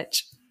so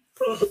rich.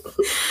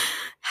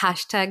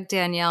 Hashtag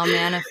Danielle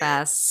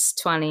manifests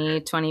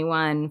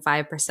 2021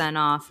 5%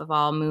 off of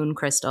all moon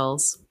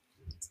crystals.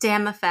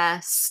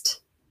 Damafest.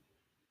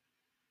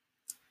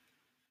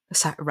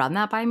 Sorry, run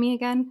that by me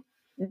again.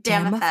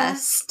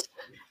 Damafest.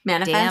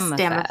 Manifest.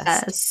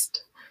 Damafest.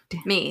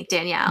 Me,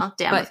 Danielle.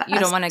 Damafest. But you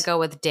don't want to go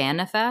with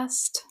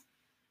Danifest?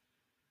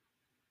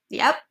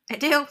 Yep, I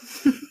do.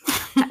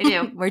 I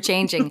do. We're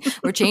changing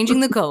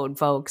the code,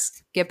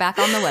 folks. Get back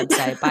on the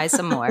website. Buy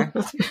some more.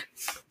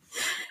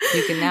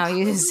 You can now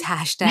use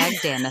hashtag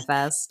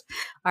Danifest.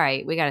 All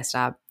right, we got to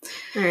stop.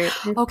 All right.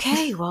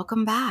 Okay,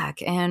 welcome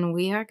back. And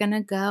we are going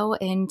to go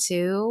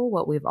into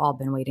what we've all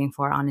been waiting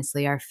for,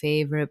 honestly, our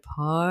favorite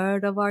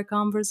part of our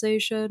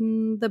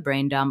conversation, the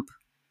brain dump.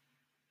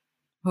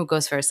 Who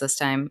goes first this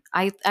time?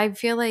 I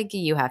feel like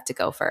you have to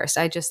go first.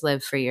 I just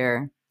live for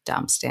your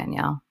dumps,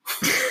 Danielle.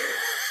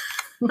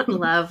 I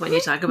love when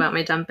you talk about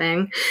my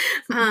dumping.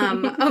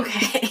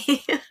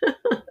 Okay.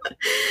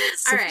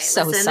 All right.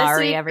 So listen,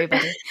 sorry,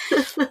 everybody.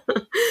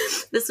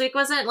 This week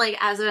wasn't like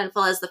as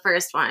eventful as the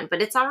first one,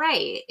 but it's all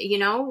right. You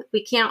know,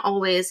 we can't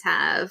always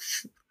have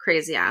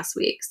crazy ass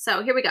weeks.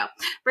 So here we go.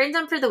 Brain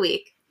dump for the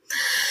week.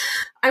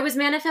 I was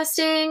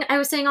saying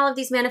all of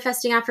these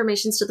manifesting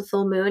affirmations to the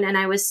full moon, and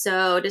I was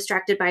so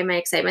distracted by my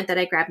excitement that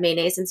I grabbed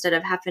mayonnaise instead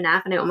of half and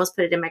half, and I almost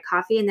put it in my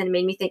coffee, and then it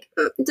made me think,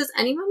 does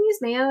anyone use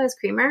mayo as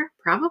creamer?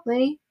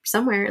 Probably.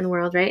 Somewhere in the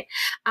world, right?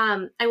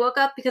 I woke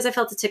up because I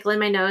felt a tickle in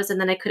my nose, and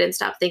then I couldn't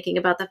stop thinking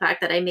about the fact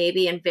that I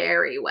maybe, and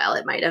very well,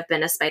 it might have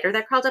been a spider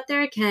that crawled up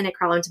there. Can it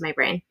crawl into my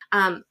brain?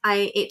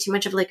 I ate too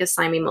much of like a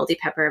slimy, moldy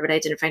pepper, but I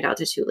didn't find out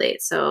till too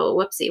late. So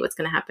whoopsie, what's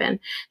going to happen?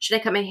 Should I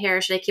cut my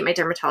hair? Should I keep my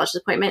dermatologist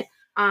appointment?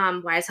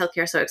 Why is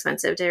healthcare so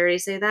expensive? Did I already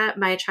say that?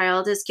 My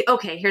child is cute.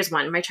 Okay, here's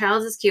one. My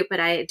child is cute, but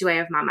I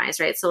have mom eyes,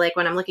 right? So like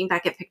when I'm looking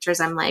back at pictures,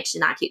 I'm like,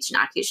 she's not cute, she's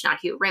not cute, she's not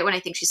cute. Right when I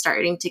think she's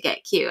starting to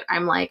get cute,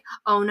 I'm like,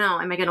 oh no,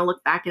 am I going to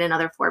look back in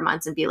another 4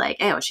 months and be like,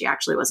 oh, she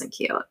actually wasn't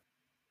cute?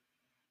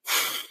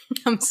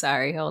 I'm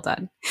sorry, hold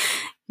on.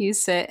 You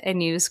sit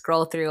and you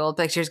scroll through old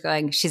pictures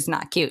going, she's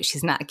not cute,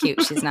 she's not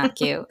cute, she's not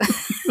cute.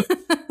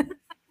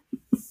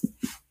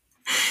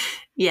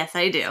 Yes,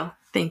 I do.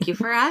 Thank you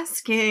for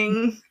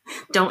asking.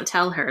 Don't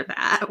tell her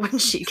that when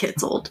she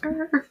gets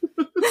older.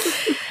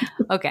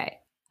 Okay.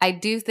 I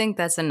do think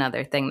that's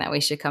another thing that we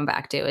should come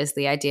back to is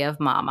the idea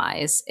of mom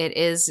eyes. It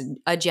is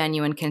a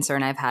genuine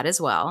concern I've had as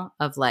well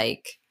of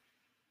like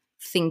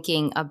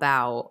thinking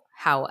about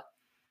how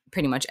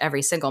pretty much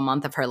every single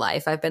month of her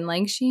life I've been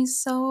like, she's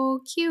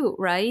so cute,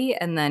 right?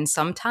 And then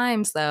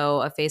sometimes though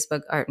not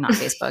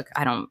Facebook,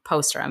 I don't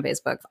post her on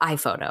Facebook,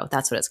 iPhoto,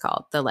 that's what it's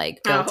called, the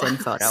like built-in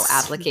photo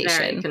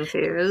application. Very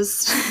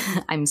confused.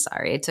 I'm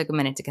sorry, it took a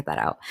minute to get that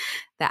out.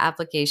 The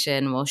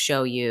application will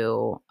show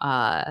you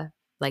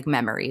like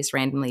memories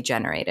randomly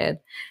generated.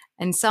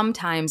 And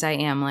sometimes I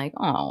am like,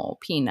 oh,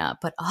 peanut.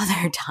 But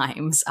other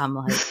times I'm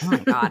like, oh my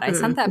God, I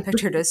sent that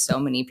picture to so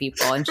many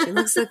people and she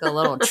looks like a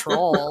little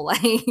troll.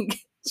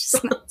 Like, it's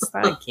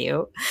not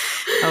cute.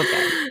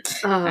 Okay.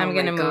 Oh, I'm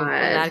going to move.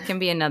 That can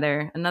be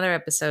another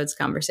episode's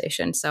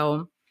conversation.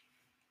 So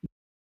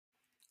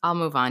I'll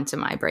move on to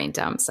my brain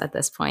dumps at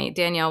this point.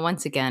 Danielle,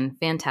 once again,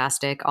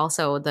 fantastic.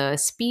 Also, the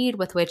speed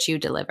with which you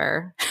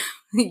deliver.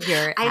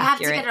 I have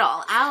to get it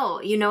all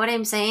out. You know what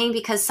I'm saying?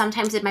 Because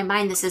sometimes in my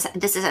mind, this is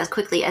as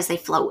quickly as they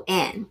flow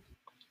in.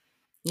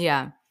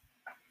 Yeah,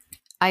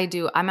 I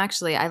do. I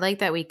like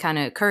that we kind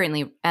of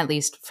currently, at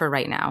least for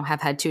right now,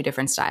 have had two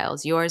different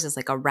styles. Yours is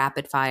like a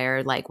rapid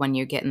fire, like when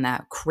you're getting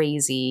that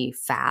crazy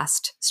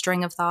fast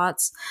string of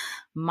thoughts.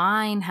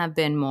 Mine have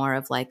been more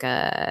of like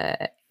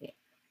a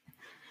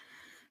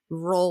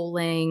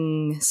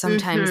rolling,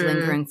 sometimes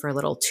lingering for a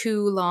little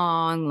too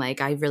long. Like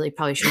I really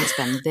probably shouldn't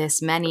spend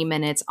this many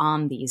minutes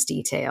on these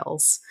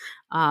details.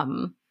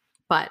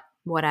 But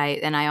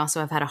I also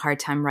have had a hard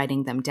time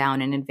writing them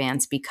down in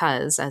advance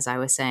because, as I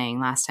was saying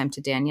last time to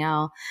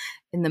Danielle,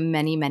 in the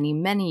many, many,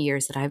 many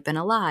years that I've been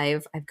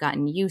alive, I've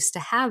gotten used to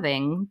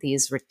having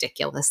these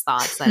ridiculous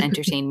thoughts that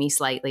entertain me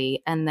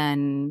slightly and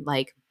then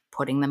like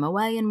putting them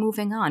away and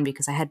moving on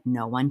because I had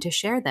no one to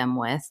share them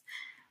with.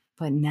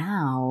 But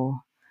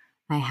now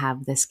I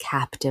have this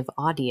captive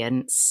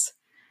audience,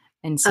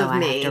 and so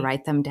I have to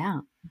write them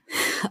down.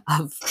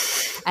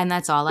 And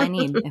that's all I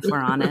need, if we're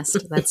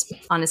honest. That's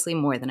honestly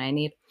more than I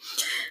need.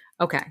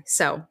 Okay,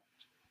 so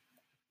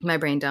my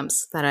brain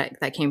dumps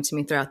that came to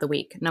me throughout the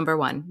week. Number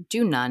 1,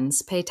 do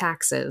nuns pay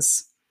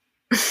taxes?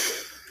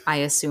 I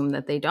assume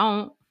that they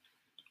don't,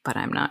 but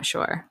I'm not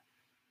sure.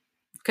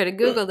 Could have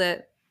Googled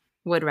it.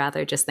 Would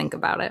rather just think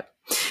about it.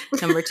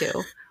 Number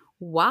 2,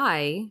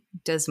 why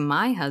does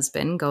my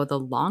husband go the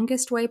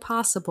longest way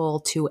possible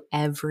to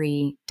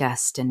every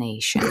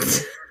destination?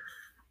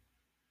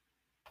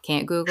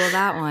 Can't Google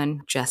that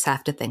one. Just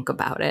have to think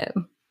about it.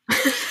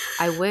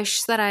 I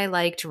wish that I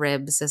liked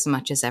ribs as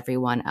much as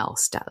everyone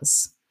else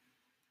does.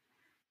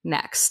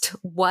 Next,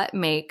 what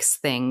makes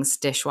things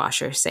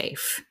dishwasher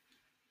safe?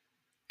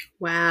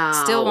 Wow.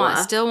 Still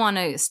want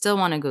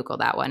to Google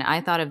that one.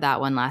 I thought of that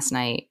one last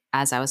night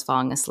as I was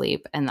falling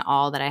asleep, and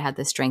all that I had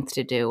the strength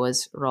to do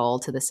was roll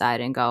to the side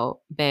and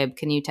go, "Babe,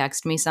 can you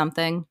text me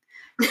something?"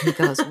 He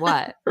goes,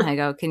 "What?" I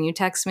go, "Can you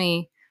text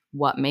me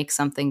what makes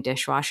something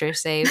dishwasher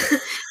safe?"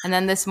 And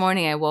then this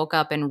morning I woke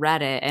up and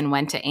read it and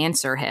went to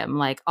answer him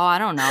like, "Oh, I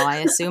don't know. I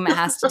assume it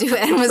has to do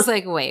it." And was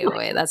like,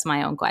 wait, that's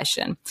my own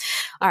question.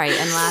 All right.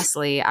 And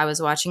lastly, I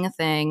was watching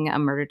a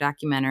murder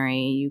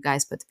documentary. You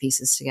guys put the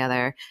pieces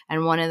together.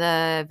 And one of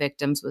the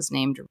victims was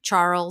named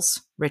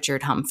Charles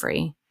Richard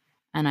Humphrey.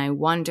 And I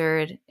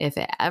wondered if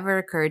it ever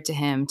occurred to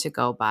him to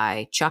go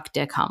by Chuck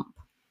Dick Hump.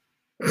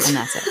 And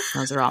that's it.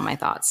 Those are all my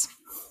thoughts.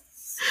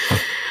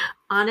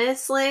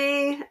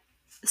 Honestly,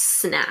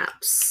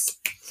 snaps.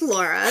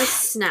 Laura,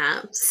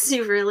 snaps.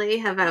 You really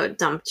have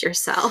outdumped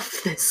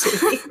yourself this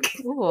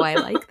week. Oh, I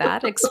like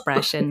that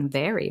expression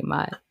very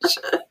much.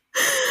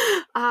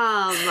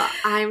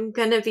 I'm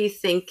going to be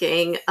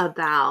thinking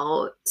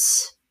about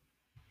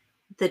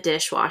the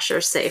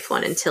dishwasher safe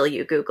one until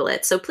you Google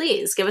it. So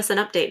please give us an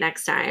update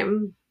next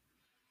time.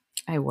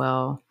 I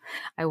will.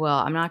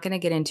 I'm not going to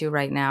get into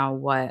right now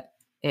what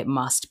it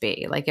must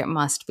be. Like it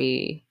must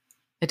be.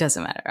 It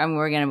doesn't matter.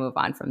 We're going to move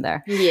on from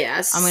there.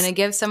 Yes. I'm going to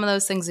give some of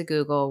those things a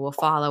Google. We'll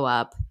follow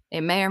up. It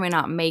may or may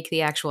not make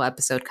the actual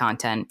episode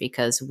content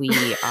because we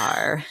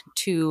are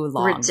too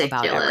long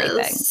about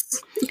everything.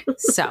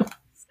 So,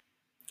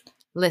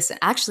 listen,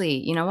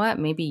 actually, you know what?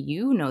 Maybe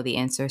you know the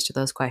answers to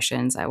those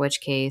questions, at which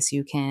case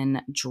you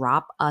can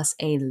drop us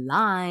a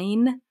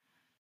line.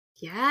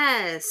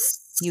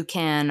 Yes. You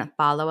can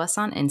follow us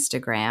on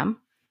Instagram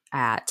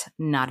at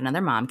Not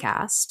Another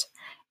Momcast.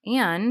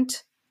 And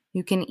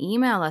you can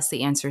email us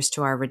the answers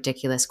to our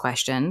ridiculous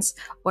questions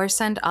or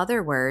send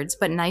other words,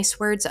 but nice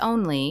words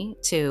only,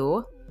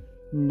 to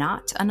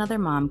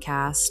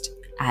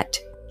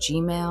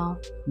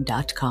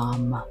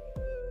notanothermomcast@gmail.com.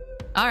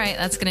 All right,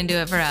 that's going to do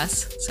it for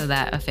us. So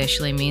that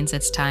officially means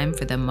it's time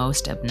for the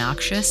most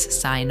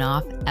obnoxious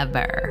sign-off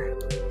ever.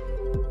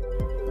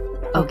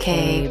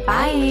 Okay,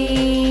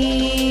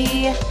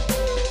 bye.